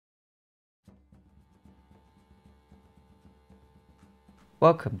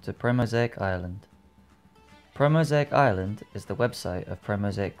Welcome to ProMosaik Ireland. ProMosaik Ireland is the website of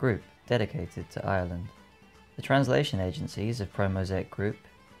ProMosaik GROUP dedicated to Ireland. The translation agencies of ProMosaik GROUP,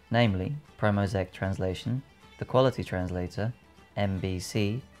 namely ProMosaik Translation, the Quality Translator,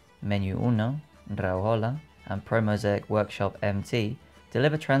 MBC, Menuuno, Rauhola, and ProMosaik Workshop MT,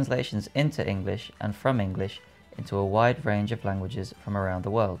 deliver translations into English and from English into a wide range of languages from around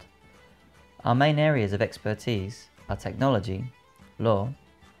the world. Our main areas of expertise are technology, law,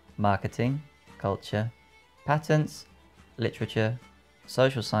 marketing, culture, patents, literature,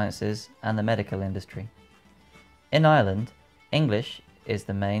 social sciences, and the medical industry. In Ireland, English is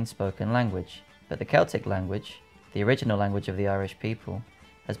the main spoken language, but the Celtic language, the original language of the Irish people,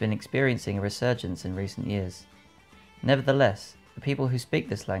 has been experiencing a resurgence in recent years. Nevertheless, the people who speak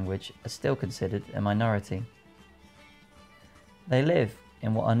this language are still considered a minority. They live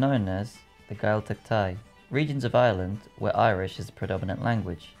in what are known as the Gaeltachtaí, regions of Ireland where Irish is the predominant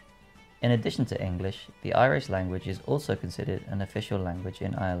language. In addition to English, the Irish language is also considered an official language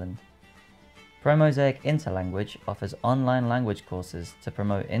in Ireland. ProMosaik Interlanguage offers online language courses to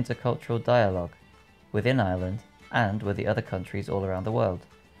promote intercultural dialogue within Ireland and with the other countries all around the world.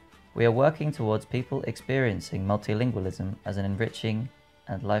 We are working towards people experiencing multilingualism as an enriching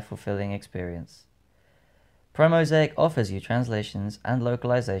and life-fulfilling experience. ProMosaik offers you translations and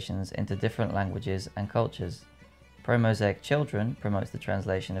localizations into different languages and cultures. ProMosaik Children promotes the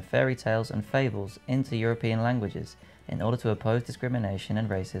translation of fairy tales and fables into European languages in order to oppose discrimination and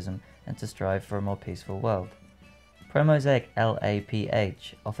racism and to strive for a more peaceful world. ProMosaik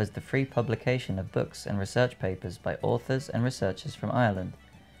LAPH offers the free publication of books and research papers by authors and researchers from Ireland.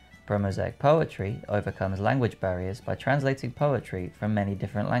 ProMosaik Poetry overcomes language barriers by translating poetry from many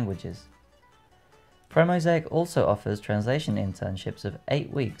different languages. ProMosaik also offers translation internships of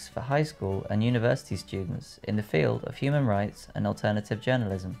 8 weeks for high school and university students in the field of human rights and alternative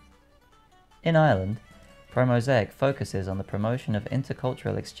journalism. In Ireland, ProMosaik focuses on the promotion of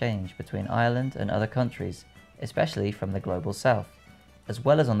intercultural exchange between Ireland and other countries, especially from the global south, as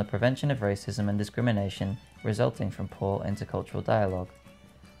well as on the prevention of racism and discrimination resulting from poor intercultural dialogue.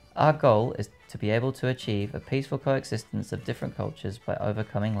 Our goal is to be able to achieve a peaceful coexistence of different cultures by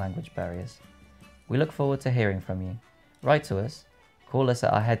overcoming language barriers. We look forward to hearing from you. Write to us, call us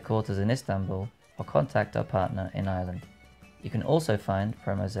at our headquarters in Istanbul, or contact our partner in Ireland. You can also find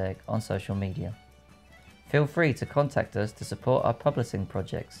ProMosaik on social media. Feel free to contact us to support our publishing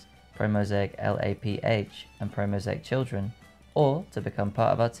projects, ProMosaik LAPH and ProMosaik Children, or to become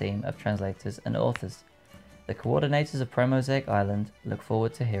part of our team of translators and authors. The coordinators of ProMosaik Ireland look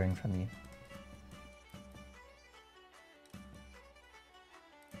forward to hearing from you.